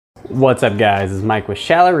What's up guys, it's Mike with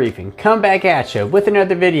Shallow Reefing. Come back at you with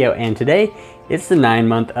another video, and today it's the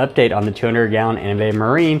 9-month update on the 200-gallon Innovative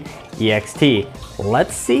Marine EXT.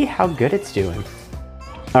 Let's see how good it's doing.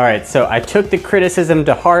 Alright, so I took the criticism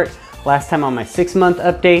to heart last time on my 6-month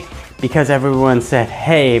update because everyone said,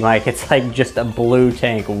 hey Mike, it's like just a blue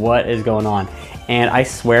tank, what is going on? And I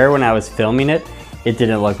swear when I was filming it, it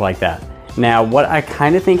didn't look like that. Now, what I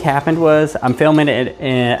kind of think happened was I'm filming it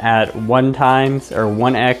at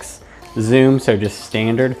 1x zoom, so just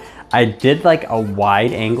standard. I did like a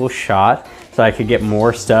wide angle shot so I could get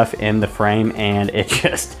more stuff in the frame, and it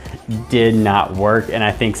just did not work. And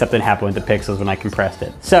I think something happened with the pixels when I compressed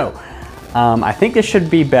it. So I think this should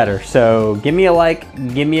be better. So give me a like,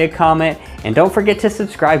 give me a comment, and don't forget to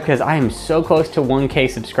subscribe because I am so close to 1K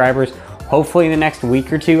subscribers. Hopefully in the next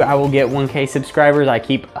week or two, I will get 1K subscribers. I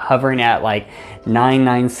keep hovering at like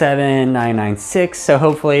 997, 996. So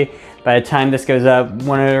hopefully by the time this goes up,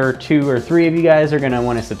 1 or 2 or 3 of you guys are gonna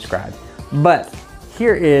wanna subscribe. But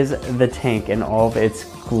here is the tank in all of its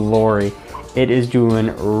glory. It is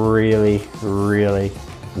doing really, really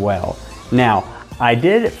well. Now, I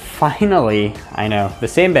did finally, I know, the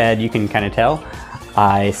same bed, you can kind of tell,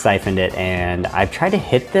 I siphoned it, and I've tried to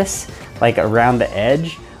hit this like around the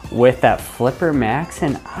edge with that Flipper Max,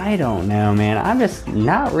 and I don't know, man. I'm just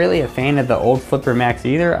not really a fan of the old Flipper Max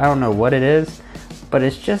either. I don't know what it is, but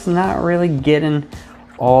it's just not really getting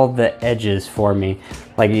all the edges for me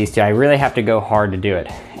like it used to. I really have to go hard to do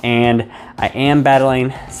it. And I am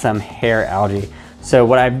battling some hair algae. So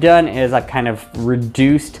what I've done is I've kind of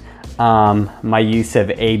reduced my use of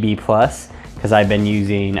AB+, because I've been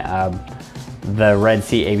using the Red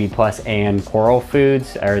Sea AB+ and Coral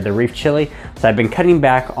Foods, or the Reef Chili. So I've been cutting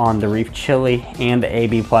back on the Reef Chili and the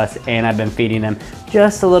AB+, and I've been feeding them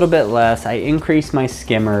just a little bit less. I increased my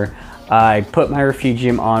skimmer. I put my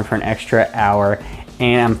refugium on for an extra hour,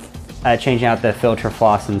 and I'm changing out the filter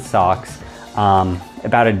floss and socks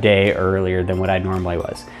about a day earlier than what I normally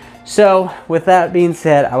was. So with that being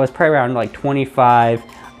said, I was probably around like 25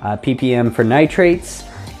 ppm for nitrates,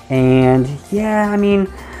 and yeah, I mean,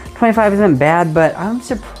 25 isn't bad, but I'm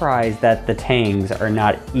surprised that the tangs are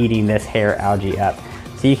not eating this hair algae up.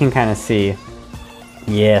 So you can kind of see,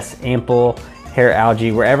 yes, ample hair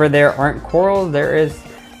algae. Wherever there aren't corals, there is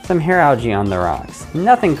some hair algae on the rocks.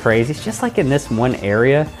 Nothing crazy, it's just like in this one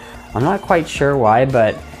area. I'm not quite sure why,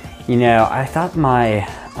 but you know, I thought my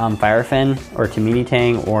firefin or Tamini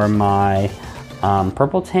tang or my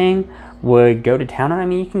purple tang would go to town on. I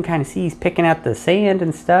mean, you can kind of see he's picking out the sand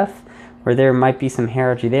and stuff where there might be some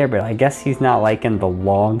hair algae there, but I guess he's not liking the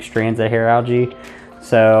long strands of hair algae.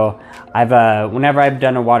 So I've whenever I've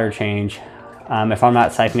done a water change, if I'm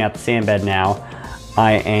not siphoning out the sand bed now,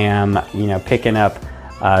 I am, you know, picking up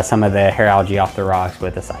some of the hair algae off the rocks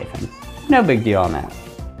with a siphon. No big deal on that.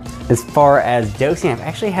 As far as dosing, I've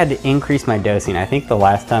actually had to increase my dosing. I think the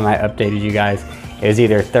last time I updated you guys, it was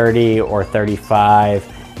either 30 or 35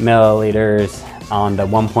 milliliters on the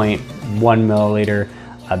 1.1 milliliter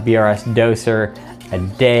BRS doser a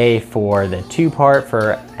day for the 2-part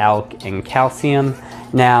for alk and calcium.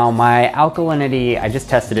 Now my alkalinity, I just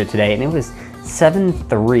tested it today and it was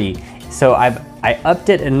 7.3. So I upped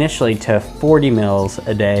it initially to 40 mils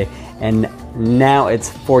a day, and now it's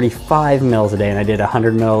 45 mils a day, and I did a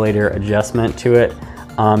 100 milliliter adjustment to it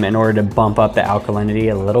in order to bump up the alkalinity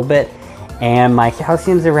a little bit. And my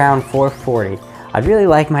calcium's around 440. I'd really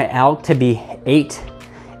like my alk to be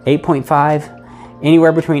 8.5.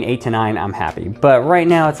 Anywhere between 8 to 9, I'm happy. But right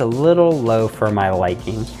now it's a little low for my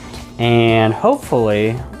liking. And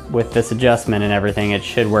hopefully with this adjustment and everything, it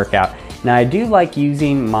should work out. Now I do like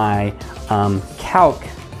using my calc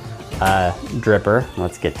dripper.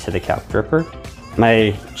 Let's get to the calc dripper.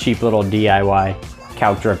 My cheap little DIY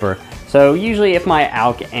calc dripper. So usually if my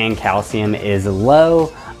alk and calcium is low,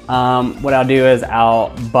 what I'll do is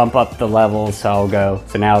I'll bump up the levels. So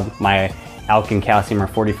now my alk and calcium are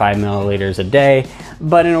 45 milliliters a day,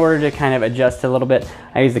 but in order to kind of adjust a little bit,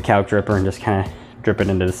 I use the calc dripper and just kind of drip it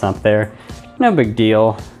into the sump there. No big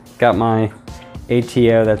deal. Got my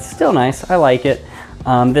ATO, that's still nice, I like it.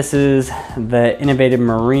 This is the Innovative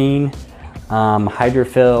Marine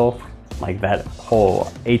hydrofill, like that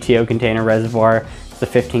whole ATO container reservoir. It's a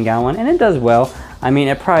 15-gallon one, and it does well. I mean,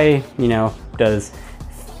 it probably, you know, does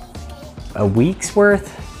a week's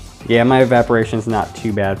worth. Yeah, my evaporation is not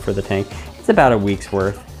too bad for the tank. It's about a week's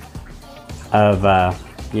worth of,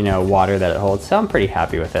 you know, water that it holds, so I'm pretty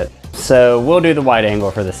happy with it. So we'll do the wide angle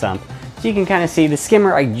for the sump. So you can kind of see the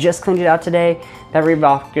skimmer, I just cleaned it out today. That Reef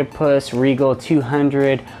Octopus Regal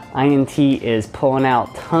 200 INT is pulling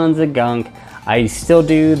out tons of gunk. I still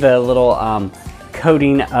do the little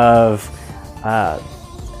coating of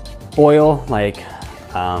oil, like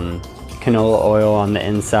canola oil on the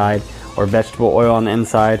inside or vegetable oil on the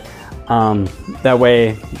inside. That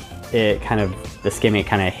way it kind of, the skimming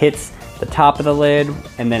kind of hits the top of the lid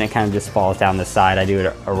and then it kind of just falls down the side. I do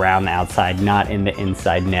it around the outside, not in the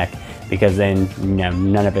inside neck, because then, you know,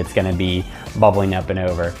 none of it's gonna be bubbling up and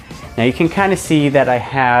over. Now you can kind of see that I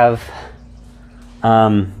have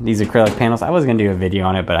these acrylic panels. I was gonna do a video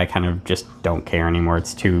on it, but I kind of just don't care anymore.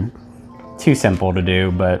 It's too simple to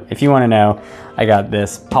do. But if you wanna know, I got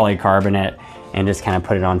this polycarbonate and just kind of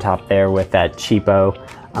put it on top there with that cheapo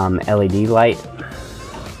LED light.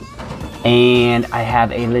 And I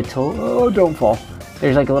have a little, oh, don't fall.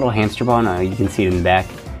 There's like a little hamster ball. No, you can see it in the back.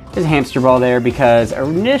 There's a hamster ball there because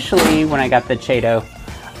initially when I got the Chaeto,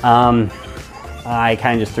 I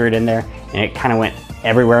kind of just threw it in there and it kind of went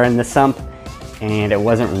everywhere in the sump and it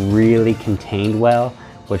wasn't really contained well,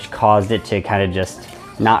 which caused it to kind of just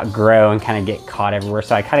not grow and kind of get caught everywhere.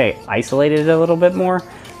 So I kind of isolated it a little bit more,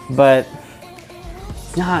 but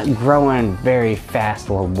it's not growing very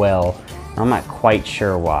fast or well. I'm not quite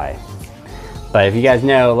sure why. But if you guys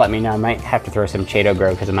know, let me know. I might have to throw some Chaeto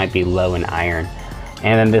Grow because it might be low in iron.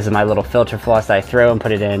 And then this is my little filter floss that I throw and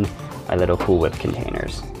put it in my little Cool Whip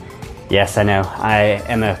containers. Yes, I know, I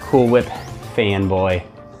am a Cool Whip fanboy.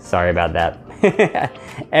 Sorry about that.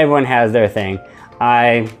 Everyone has their thing.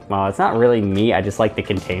 Well, it's not really me, I just like the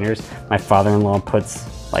containers. My father-in-law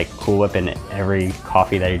puts like Cool Whip in every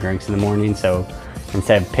coffee that he drinks in the morning, so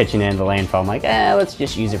instead of pitching it into the landfill, I'm like, let's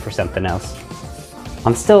just use it for something else.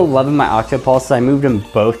 I'm still loving my Octopulses. I moved them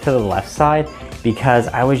both to the left side because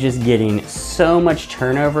I was just getting so much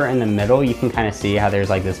turnover in the middle. You can kind of see how there's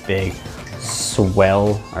like this big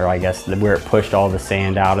swell, or I guess where it pushed all the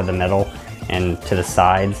sand out of the middle and to the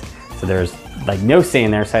sides. So there's like no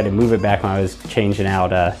sand there, so I had to move it back when I was changing out,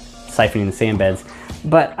 siphoning the sand beds.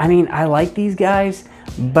 But I mean, I like these guys,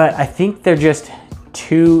 but I think they're just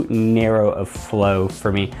too narrow of flow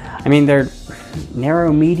for me. I mean, they're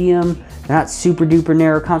narrow medium. They're not super duper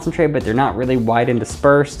narrow concentrate, but they're not really wide and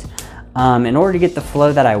dispersed. In order to get the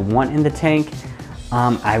flow that I want in the tank,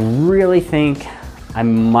 I really think I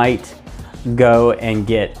might go and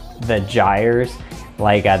get the gyres,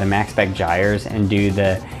 like the Max Spec gyres, and do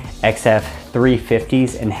the XF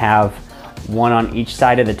 350s and have one on each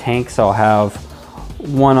side of the tank. So I'll have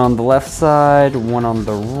one on the left side, one on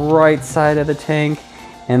the right side of the tank,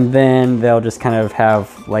 and then they'll just kind of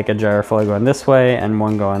have like a gyre flow going this way and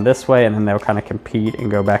one going this way, and then they'll kind of compete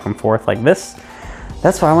and go back and forth like this.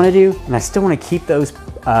 That's what I want to do, and I still want to keep those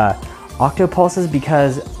Octopulses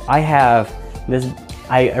because I have this.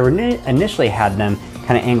 I initially had them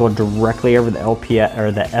kind of angled directly over the LPS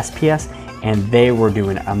or the SPS, and they were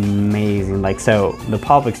doing amazing. Like, so the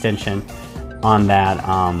pulp extension on that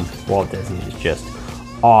Walt Disney is just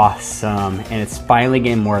awesome, and it's finally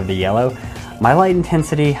getting more of the yellow. My light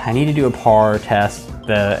intensity, I need to do a PAR test.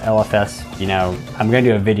 The LFS, you know, I'm gonna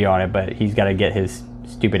do a video on it, but he's gotta get his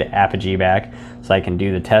stupid apogee back so I can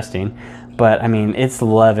do the testing. But I mean, it's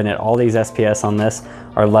loving it. All these SPS on this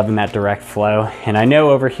are loving that direct flow. And I know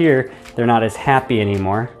over here, they're not as happy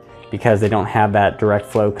anymore because they don't have that direct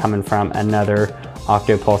flow coming from another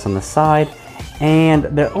Octopulse on the side. And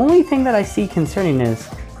the only thing that I see concerning is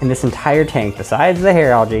in this entire tank, besides the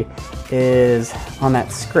hair algae, is on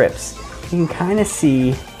that scripts. You can kind of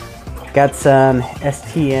see, got some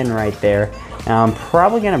STN right there. Now I'm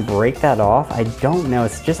probably gonna break that off. I don't know,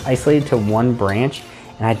 it's just isolated to one branch,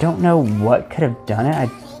 and I don't know what could have done it.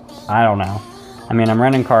 I don't know. I mean, I'm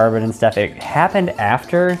running carbon and stuff. It happened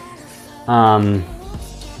after a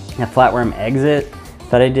flatworm exit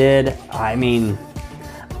that I did. I mean,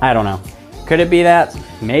 I don't know. Could it be that?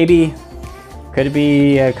 Maybe. Could it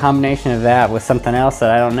be a combination of that with something else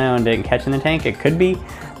that I don't know and didn't catch in the tank? It could be,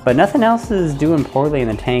 but nothing else is doing poorly in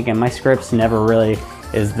the tank, and my scripts never really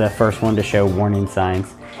is the first one to show warning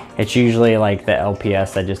signs. It's usually like the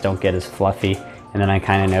LPS that just don't get as fluffy, and then I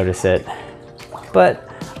kind of notice it. But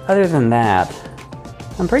other than that,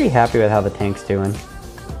 I'm pretty happy with how the tank's doing.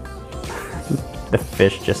 The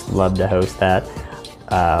fish just love to host that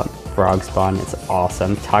frog spawn. It's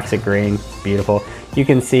awesome. Toxic green, beautiful. You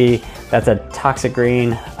can see that's a toxic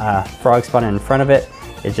green frog spawn in front of it.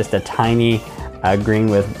 It's just a tiny green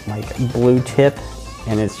with like blue tip,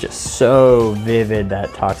 and it's just so vivid,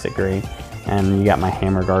 that toxic green. And you got my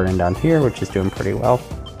hammer garden down here, which is doing pretty well.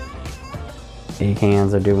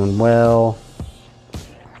 Acans are doing well.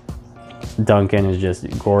 Duncan is just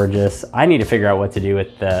gorgeous. I need to figure out what to do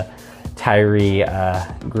with the Tyree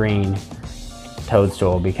green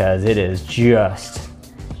toadstool because it is just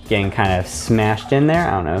getting kind of smashed in there.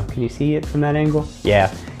 I don't know, can you see it from that angle?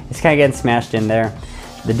 Yeah, it's kind of getting smashed in there.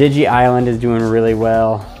 The Digi Island is doing really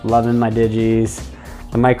well. Loving my Digis.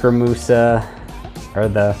 The Micro Musa, or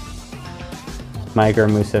the Micro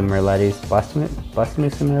Musa Merletis,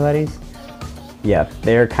 Blastomusa Merletis? Yeah,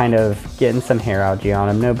 they're kind of getting some hair algae on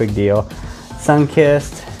them, no big deal.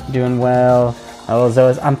 Sunkissed, doing well. All those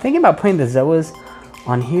Zoas. I'm thinking about putting the Zoas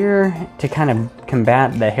on here to kind of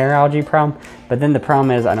combat the hair algae problem, but then the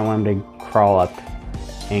problem is I don't want them to crawl up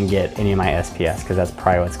and get any of my SPS, because that's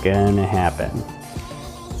probably what's gonna happen.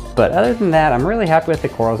 But other than that, I'm really happy with the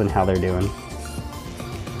corals and how they're doing.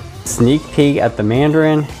 Sneak peek at the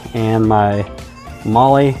Mandarin and my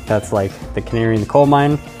Molly, that's like the canary in the coal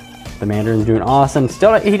mine. The Mandarin's doing awesome.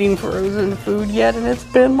 Still not eating frozen food yet, and it's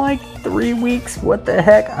been like 3 weeks. What the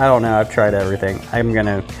heck? I don't know, I've tried everything. I'm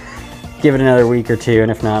gonna give it another week or two,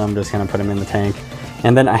 and if not, I'm just gonna put them in the tank.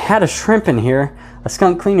 And then I had a shrimp in here, a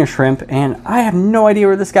skunk cleaner shrimp, and I have no idea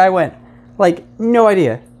where this guy went. Like, no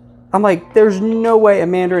idea. I'm like, there's no way a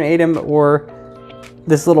Mandarin ate him, or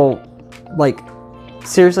this little, like,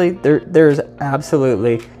 seriously, there's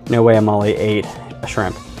absolutely no way a Molly ate a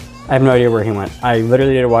shrimp. I have no idea where he went. I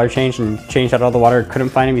literally did a water change and changed out all the water. Couldn't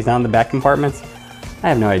find him. He's not in the back compartments. I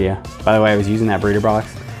have no idea. By the way, I was using that breeder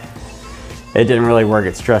box. It didn't really work.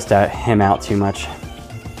 It stressed him out too much.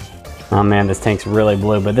 Oh man, this tank's really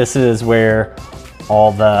blue. But this is where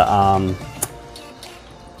all the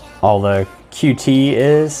QT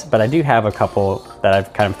is. But I do have a couple that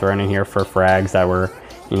I've kind of thrown in here for frags that were,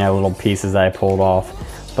 you know, little pieces that I pulled off.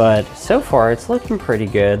 But so far, it's looking pretty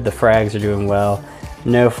good. The frags are doing well.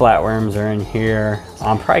 No flatworms are in here.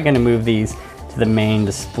 I'm probably gonna move these to the main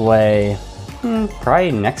display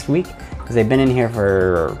probably next week, because they've been in here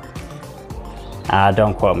for,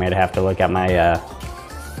 don't quote me, I'd have to look at my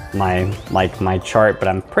my chart, but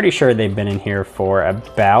I'm pretty sure they've been in here for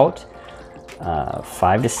about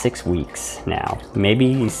 5 to 6 weeks now,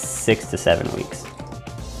 maybe 6 to 7 weeks.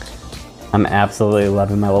 I'm absolutely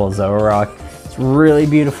loving my little Zoroark. It's really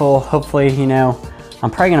beautiful. Hopefully, you know, I'm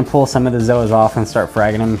probably gonna pull some of the Zoas off and start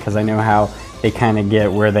fragging them, because I know how they kind of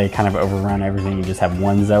get where they kind of overrun everything. You just have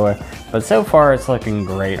one Zoa. But so far, it's looking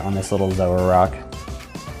great on this little Zoroark.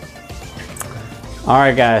 All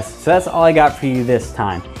right, guys, so that's all I got for you this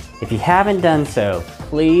time. If you haven't done so,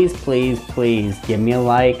 please, please, please give me a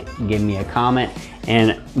like, give me a comment,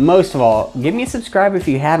 and most of all, give me a subscribe if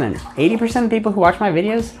you haven't. 80% of the people who watch my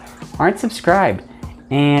videos aren't subscribed,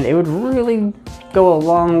 and it would really go a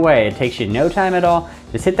long way. It takes you no time at all.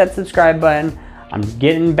 Just hit that subscribe button. I'm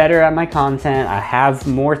getting better at my content. I have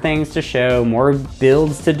more things to show, more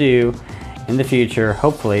builds to do in the future.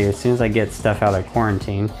 Hopefully, as soon as I get stuff out of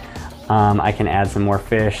quarantine, I can add some more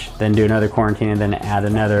fish, then do another quarantine, and then add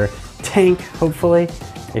another tank, hopefully.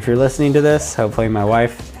 If you're listening to this, hopefully my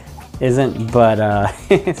wife isn't, but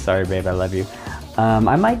sorry babe, I love you.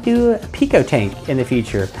 I might do a Pico tank in the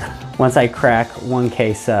future. Once I crack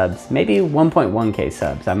 1K subs, maybe 1.1K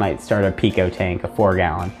subs, I might start a Pico tank, a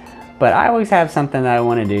 4-gallon. But I always have something that I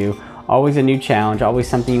want to do, always a new challenge, always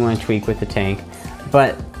something you want to tweak with the tank.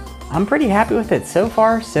 But I'm pretty happy with it. So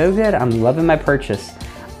far, so good. I'm loving my purchase.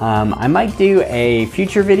 I might do a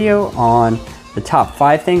future video on the top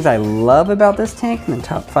 5 things I love about this tank and the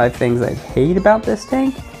top 5 things I hate about this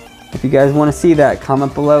tank. If you guys want to see that,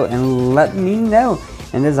 comment below and let me know.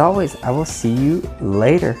 And as always, I will see you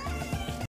later.